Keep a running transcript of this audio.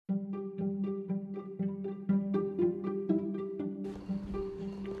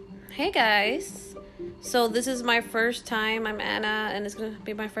Hey guys. So this is my first time. I'm Anna, and it's gonna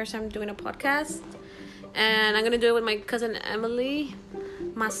be my first time doing a podcast. And I'm gonna do it with my cousin Emily,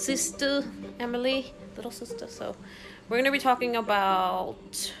 my sister Emily, little sister. So we're gonna be talking about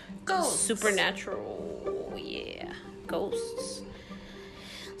Ghosts. supernatural, ghosts.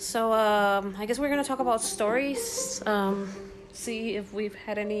 So I guess we're gonna talk about stories. See if we've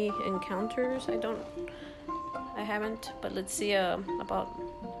had any encounters. I haven't, but let's see about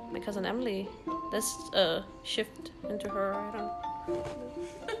my cousin Emily. Let's shift into her. I don't.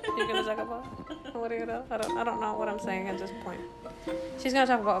 You're gonna talk about what are you gonna? I don't know what I'm saying at this point. She's gonna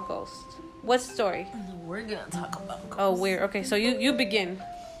talk about ghosts. What story? We're gonna talk about ghosts. Oh, weird. Okay, so you begin.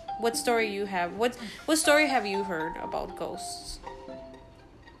 What story you have? What story have you heard about ghosts?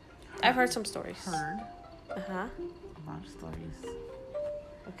 I've heard some stories. Heard Uh-huh. a lot of stories.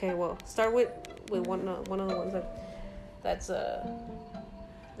 Okay, well, start with one of the ones that's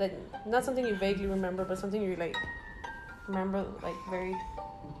that not something you vaguely remember, but something you like remember like very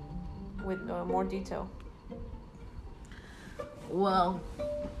with more detail. Well,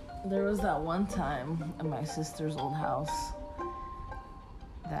 there was that one time at my sister's old house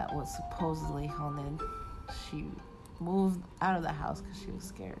that was supposedly haunted. She moved out of the house because she was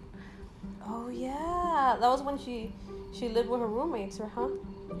scared. Oh yeah, that was when she lived with her roommates, huh?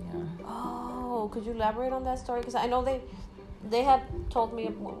 Yeah. Oh, could you elaborate on that story? Because I know they had told me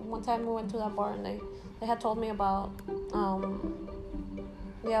one time we went to that bar and they had told me about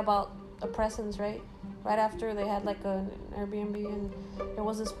about a presence, right after they had like an Airbnb, and there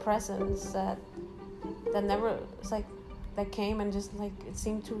was this presence that never, it's like that came and just like it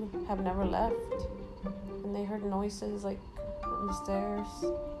seemed to have never left, and they heard noises like on the stairs,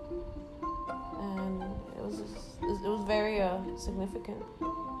 and it was very significant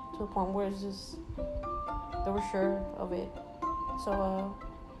to a point where it's just they were sure of it. So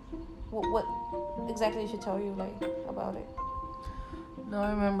what exactly should tell you like about it? No,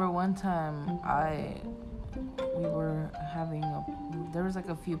 I remember one time we were there was like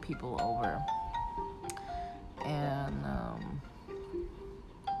a few people over, and I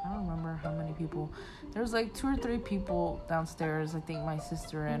don't remember how many people. There was like 2 or 3 people downstairs. I think my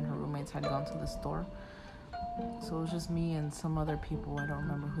sister and her roommates had gone to the store, so it was just me and some other people. I don't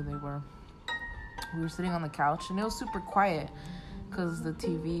remember who they were. We were sitting on the couch, and it was super quiet because the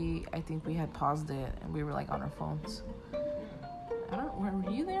TV, I think we had paused it, and we were like on our phones.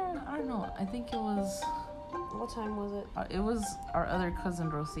 Were you there? I don't know. I think it was... What time was it? It was our other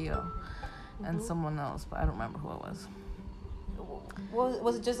cousin, Rocio, and Mm-hmm. someone else, but I don't remember who it was.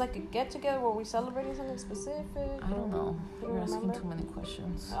 Was it just like a get-together? Were we celebrating something specific? I don't know. You You're don't asking remember? too many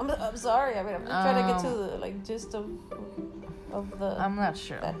questions. I'm sorry. I mean, I'm trying to get to the like gist of the... I'm not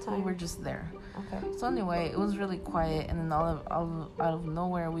sure. That time. We were just there. Okay. So anyway, it was really quiet, and then out of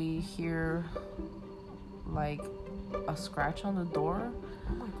nowhere, we hear like a scratch on the door.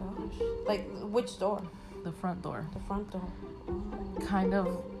 Oh my gosh. Like, which door? The front door. The front door. Oh. Kind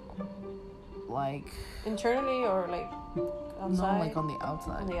of like... Internally or like outside? No, like on the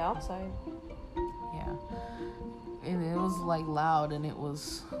outside. On the outside. Yeah. And it was like loud, and it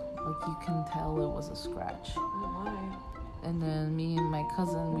was like you can tell it was a scratch. Oh my. And then me and my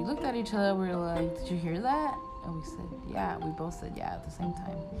cousin, we looked at each other. We were like, "Did you hear that?" And we said, "Yeah." We both said, "Yeah," at the same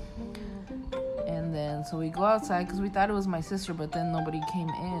time. And then so we go outside because we thought it was my sister, but then nobody came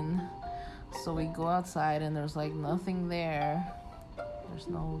in. So we go outside, and there's like nothing there. There's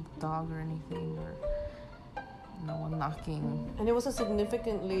no dog or anything, or no one knocking. And it was a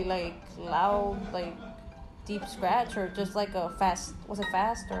significantly like loud, like deep scratch, or just like a fast. Was it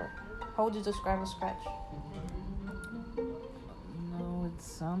fast, or how would you describe a scratch? No, it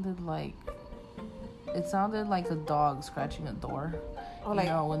sounded like a dog scratching a door. Or You like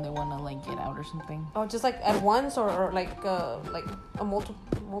know, when they want to like get out or something. oh, just like at once, or like a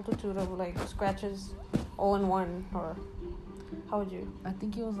multitude of like scratches, all in one, or how would you I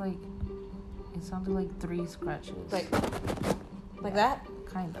think it was like, it sounded like 3 scratches. like that?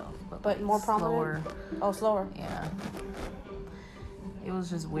 Kind of, But like more slower. prominent? Oh, slower, Yeah. It was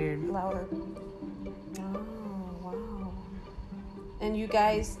just weird. louder. Oh wow! And you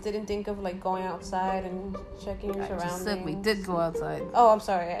guys didn't think of like going outside and checking your I surroundings? just said we did go outside. Oh, I'm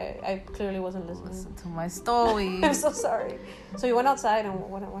sorry. I clearly wasn't listening. Listen to my story. I'm so sorry. So you went outside, and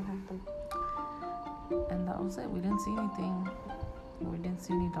what happened? And that was it. We didn't see anything. We didn't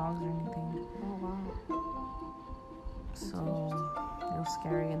see any dogs or anything. Oh wow! So it was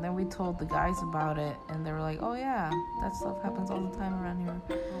scary. And then we told the guys about it, and they were like, "Oh yeah, that stuff happens all the time around here."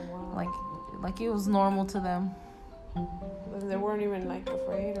 Oh wow! Like it was normal to them. They weren't even like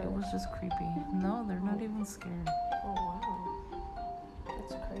afraid, or It was just creepy. No, they're not even scared. oh wow!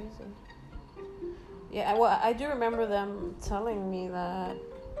 That's crazy. Yeah, well, I do remember them telling me that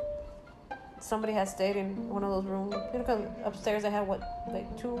somebody had stayed in one of those rooms. You know, 'cause upstairs they had what,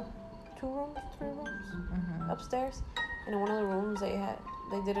 like two rooms, 3 rooms upstairs, and in one of the rooms they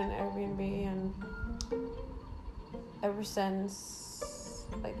did an Airbnb, and ever since,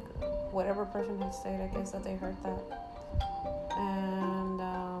 like, whatever person had stayed, I guess that they heard that, and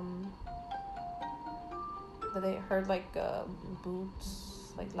that they heard like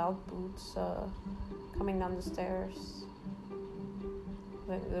boots, like loud boots, coming down the stairs.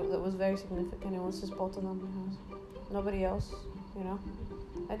 Like that was very significant. It was just both of them. Nobody else, you know.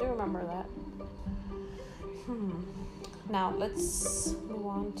 I do remember that. Now let's move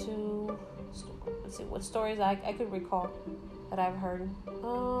on to, let's see what stories I could recall that I've heard.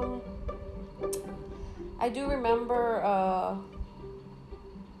 I do remember,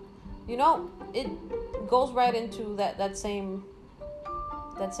 you know, it goes right into that same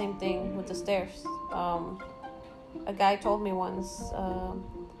thing with the stairs. A guy told me once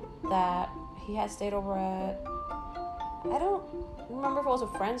that he had stayed over at, I don't remember if it was a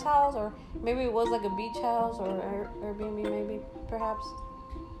friend's house or maybe it was like a beach house or Airbnb, maybe, perhaps.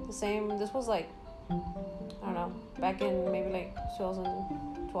 The same, this was like, I don't know, back in maybe like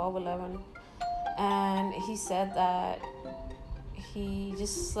 2012, 11. And he said that he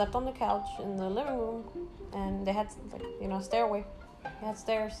just slept on the couch in the living room, and they had, like, you know, a stairway. They had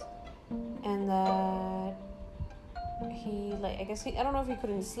stairs. And that he, like, I guess I don't know if he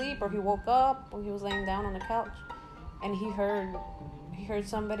couldn't sleep or he woke up or he was laying down on the couch, and he heard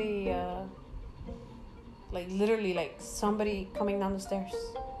somebody, like, literally, like, somebody coming down the stairs.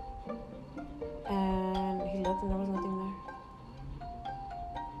 And he looked and there was nothing there.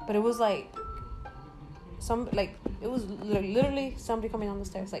 But it was like, it was literally somebody coming down the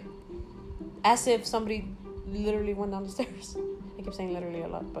stairs, like, as if somebody literally went down the stairs. I keep saying literally a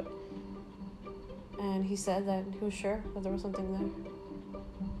lot, but, and he said that he was sure that there was something there.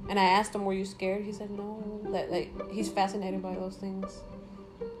 And I asked him, were you scared? He said no, that, like, he's fascinated by those things.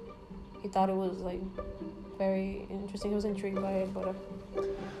 He thought it was, like, very interesting. He was intrigued by it, but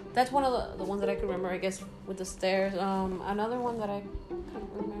that's one of the ones that I could remember, I guess, with the stairs. Another one that I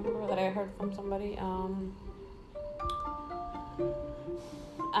could remember that I heard from somebody,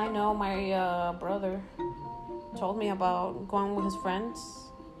 I know my brother told me about going with his friends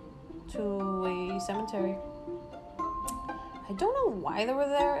to a cemetery. I don't know why they were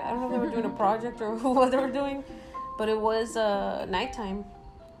there. I don't know if they were doing a project or what they were doing, but it was nighttime.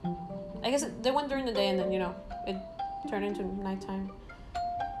 I guess they went during the day, and then, you know, it turned into nighttime.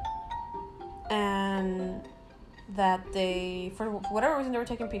 And that they, for whatever reason, they were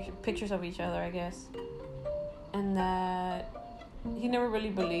taking pictures of each other, I guess. And that he never really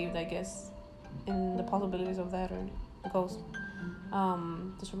believed, I guess, in the possibilities of that or ghost,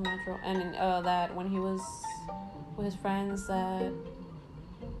 the supernatural. And that when he was with his friends, that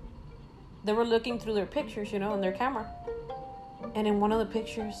they were looking through their pictures, you know, on their camera. And in one of the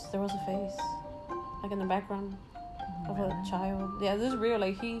pictures, there was a face, like in the background of a child. Yeah, this is real.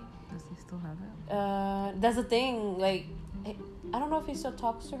 Like, Does he still have it? that's the thing. Like, I don't know if he still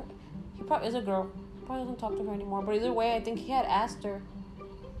talks to her. He probably is a girl. He probably doesn't talk to her anymore. But either way, I think he had asked her,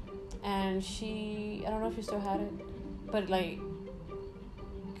 and I don't know if he still had it. But, like,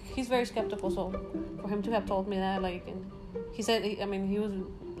 he's very skeptical. So for him to have told me that, like, and he said, he was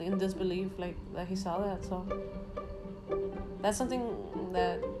in disbelief, like, that he saw that. So that's something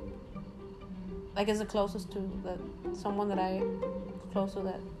that, like, is the closest to that, someone that I'm close to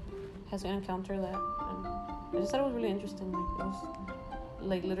that has encountered that. And I just thought it was really interesting. Like, it was,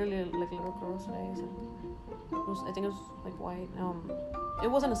 like, literally like a little girl's face, and it was, I think it was, like, white. It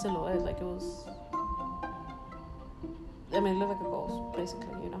wasn't a silhouette, like, it was, it looked like a ghost,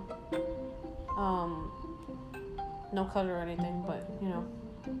 basically, you know. No color or anything, but, you know.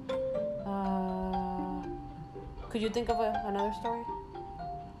 Could you think of another story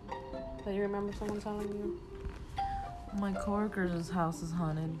that you remember someone telling you? My coworker's house is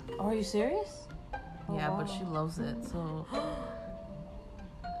haunted. Oh, are you serious? Oh, yeah, wow. but she loves it, so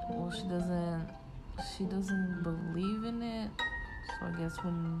well, she doesn't believe in it. So I guess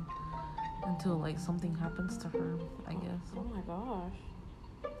until, like, something happens to her, I guess. Oh my gosh.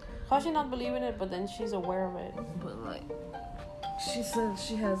 How's she not believing it, but then she's aware of it? But, like, she said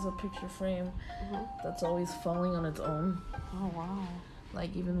she has a picture frame that's always falling on its own. Oh, wow.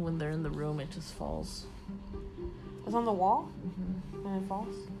 Like, even when they're in the room, it just falls. It's on the wall? And it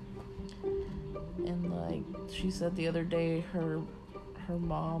falls? And, like, she said the other day, her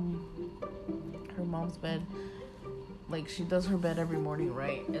mom's bed, like, she does her bed every morning,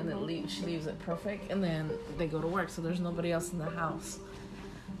 right? And then she leaves it perfect, and then they go to work, so there's nobody else in the house.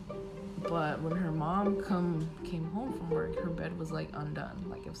 But when her mom came home from work, her bed was like undone,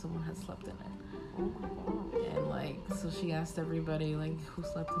 like if someone had slept in it. Oh my god. And like, so she asked everybody like who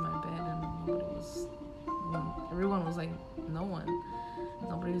slept in my bed, and everyone was like, no one.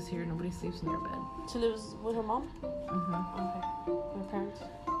 Nobody was here. Nobody sleeps in your bed. She lives with her mom? Mm-hmm. Okay. My parents.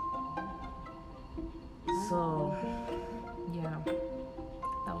 So, yeah,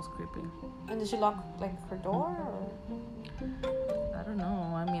 that was creepy. And did she lock like her door or? I don't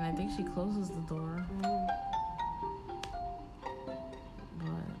know. I mean, I think she closes the door,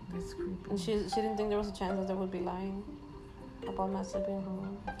 but it's creepy. And she didn't think there was a chance that they would be lying about not sleeping in her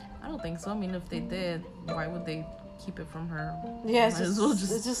room. I don't think so. I mean, if they did, why would they keep it from her? Yeah, Might as well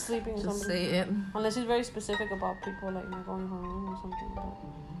it's just sleeping. Just say it. Unless she's very specific about people like not going to her room or something.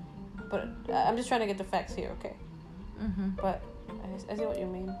 But I'm just trying to get the facts here, okay? Mm-hmm. But I see what you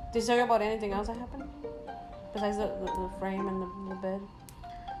mean. Did you tell you about anything else that happened besides the frame and the bed?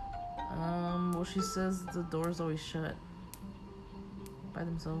 Well, she says the doors always shut by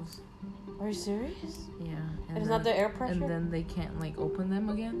themselves. Are you serious? Yeah. And it's not the air pressure? And then they can't like open them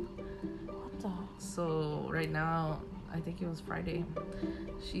again. What the? So right now, I think it was Friday,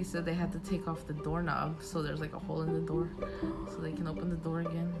 she said they had to take off the doorknob, so there's like a hole in the door, so they can open the door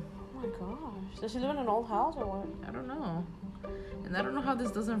again. Oh my gosh. Does she live in an old house or what? I don't know. And I don't know how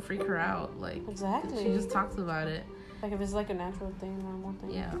this doesn't freak her out. Like, exactly. She just talks about it. Like if it's like a natural thing, normal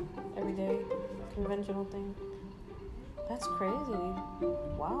thing. Yeah. Everyday, conventional thing. That's crazy.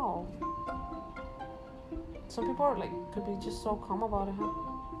 Wow. Some people are like, could be just so calm about it, huh?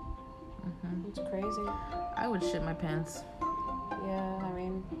 Mm-hmm. It's crazy. I would shit my pants. Yeah, I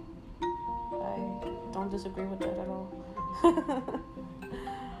mean, I don't disagree with that at all.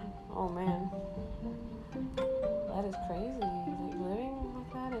 Oh man. That is crazy. Like living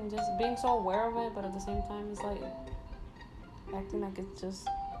like that and just being so aware of it, but at the same time it's like acting like it's just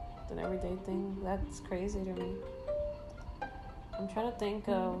an everyday thing. That's crazy to me. I'm trying to think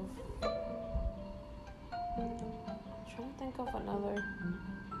of another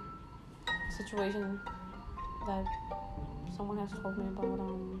situation that someone has told me about.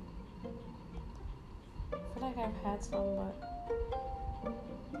 I feel like I've had some, but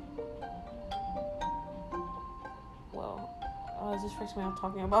it just freaks me out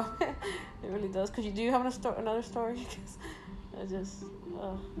talking about it. It really does. Cause do you have another story? Cause I just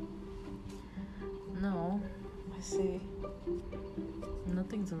No. I see.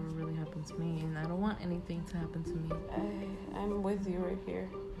 Nothing's ever really happened to me, and I don't want anything to happen to me. I'm with you right here.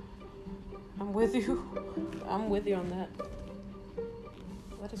 I'm with you. I'm with you on that.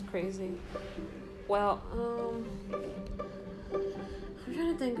 That is crazy. Well, I'm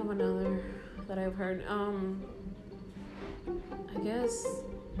trying to think of another that I've heard. I guess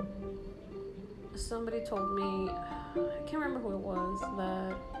somebody told me, I can't remember who it was,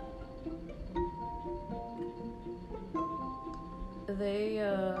 that they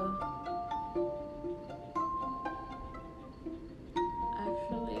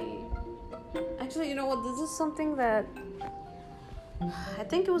actually, you know what, this is something that I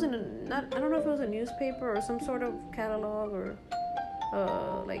think it was I don't know if it was a newspaper or some sort of catalog or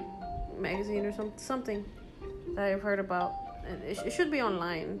like magazine or something that I've heard about. And it should be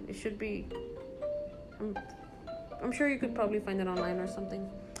online. It should be, I'm sure you could probably find it online or something.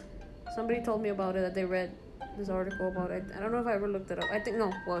 Somebody told me about it, that they read this article about it. I don't know if I ever looked it up. I think,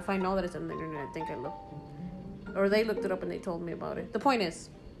 no, well, if I know that it's on the internet, I think I looked. Or they looked it up and they told me about it. The point is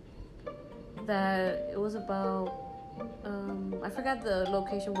that it was about, I forgot the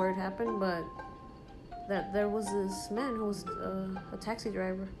location where it happened, but that there was this man who was a taxi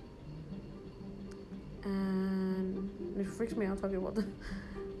driver. And it freaks me out talking about that.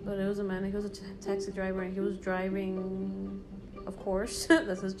 But it was a man, he was a taxi driver, and he was driving, of course,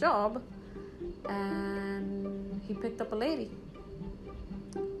 that's his job. And he picked up a lady.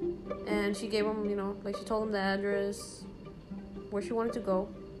 And she gave him, like she told him the address, where she wanted to go.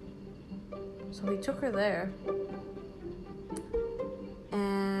 So he took her there.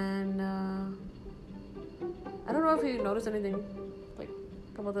 And I don't know if he noticed anything, like,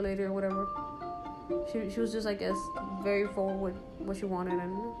 about the lady or whatever. She was just, I guess, very forward with what she wanted, and I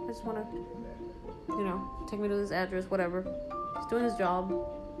just want to, take me to this address, whatever. He's doing his job.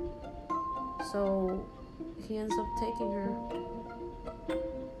 So he ends up taking her.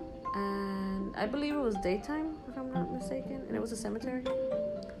 And I believe it was daytime, if I'm not mistaken, and it was a cemetery.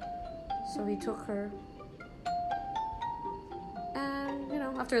 So he took her. And,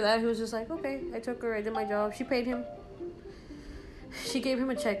 after that, he was just like, okay, I took her, I did my job. She paid him. She gave him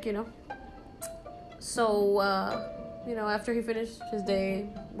a check, So, after he finished his day,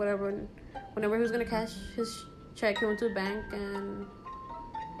 whatever, whenever he was going to cash his check, he went to the bank and,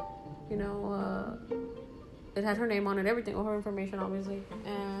 You know, it had her name on it, everything, all her information, obviously.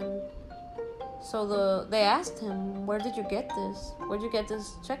 And so they asked him, where did you get this? Where'd you get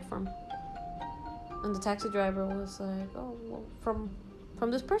this check from? And the taxi driver was like, oh, well, from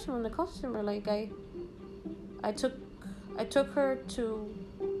this person, from the customer. Like, I took her to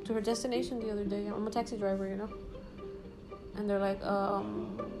her destination the other day. I'm a taxi driver, you know. And they're like,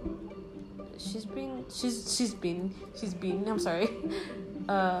 she's been. I'm sorry.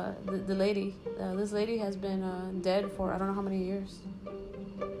 The lady, this lady has been dead for I don't know how many years.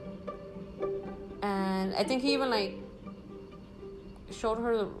 And I think he even like showed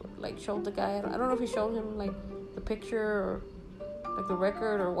the guy. I don't know if he showed him like the picture or like the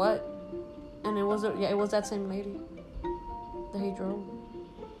record or what. And it was that same lady that he drove.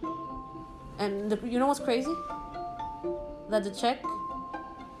 And you know what's crazy? That the check,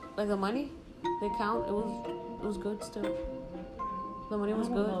 like the money, the account, it was good still. The money was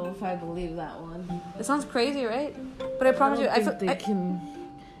good. I don't know if I believe that one. It sounds crazy, right? But I promise I don't think they can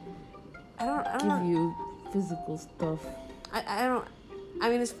give you physical stuff. I don't. I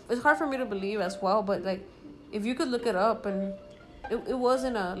mean, it's hard for me to believe as well. But like, if you could look it up, and it was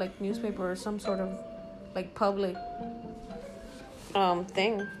in a like newspaper or some sort of like public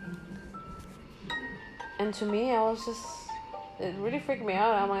thing. And to me, it really freaked me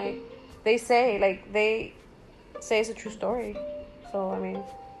out. I'm like, they say it's a true story. So I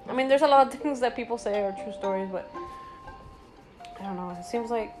mean, there's a lot of things that people say are true stories, but I don't know. It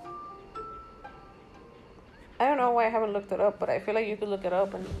seems like, I don't know why I haven't looked it up, but I feel like you could look it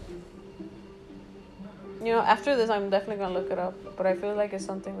up, and you know, after this, I'm definitely gonna look it up. But I feel like it's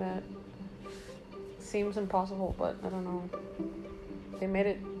something that seems impossible, but I don't know. They made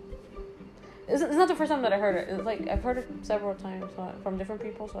it. It's not the first time that I heard it. It's like I've heard it several times from different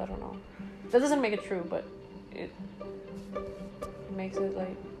people, so I don't know. That doesn't make it true, but it makes it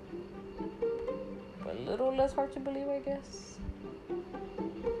like a little less hard to believe, I guess.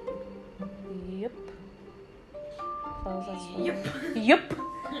 Yep. So that's yep.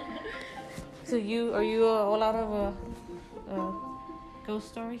 So are you all out of ghost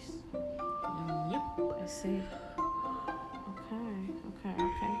stories? Yep. I see.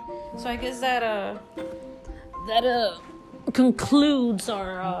 Okay. So I guess that concludes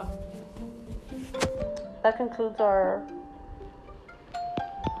our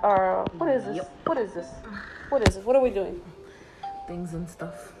what is this? Yep. What is this? What are we doing? Things and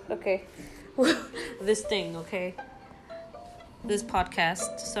stuff. Okay. This thing, okay. This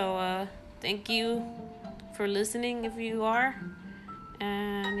podcast. So thank you for listening if you are.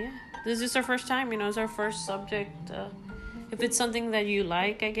 And yeah, this is our first time, you know, it's our first subject. If it's something that you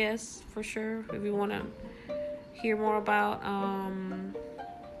like, I guess, for sure, if you want to hear more about,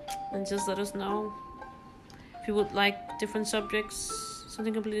 then just let us know. If you would like different subjects,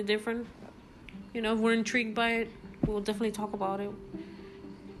 something completely different, you know, if we're intrigued by it, we'll definitely talk about it.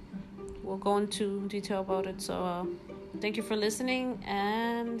 We'll go into detail about it. So thank you for listening,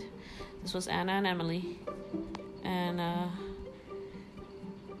 and this was Anna and Emily. And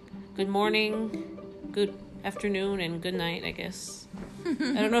good morning, good afternoon, and good night, I guess. I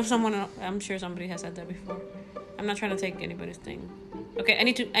don't know if I'm sure somebody has said that before. I'm not trying to take anybody's thing. Okay, I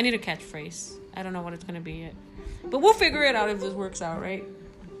need a catchphrase. I don't know what it's gonna be yet, but we'll figure it out if this works out, right?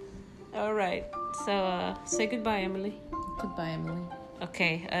 All right. So say goodbye, Emily. Goodbye, Emily.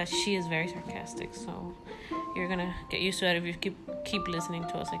 Okay. She is very sarcastic, so you're gonna get used to it if you keep listening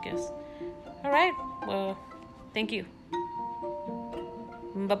to us, I guess. All right. Well, thank you.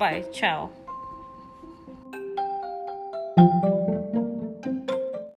 Bye-bye. Ciao.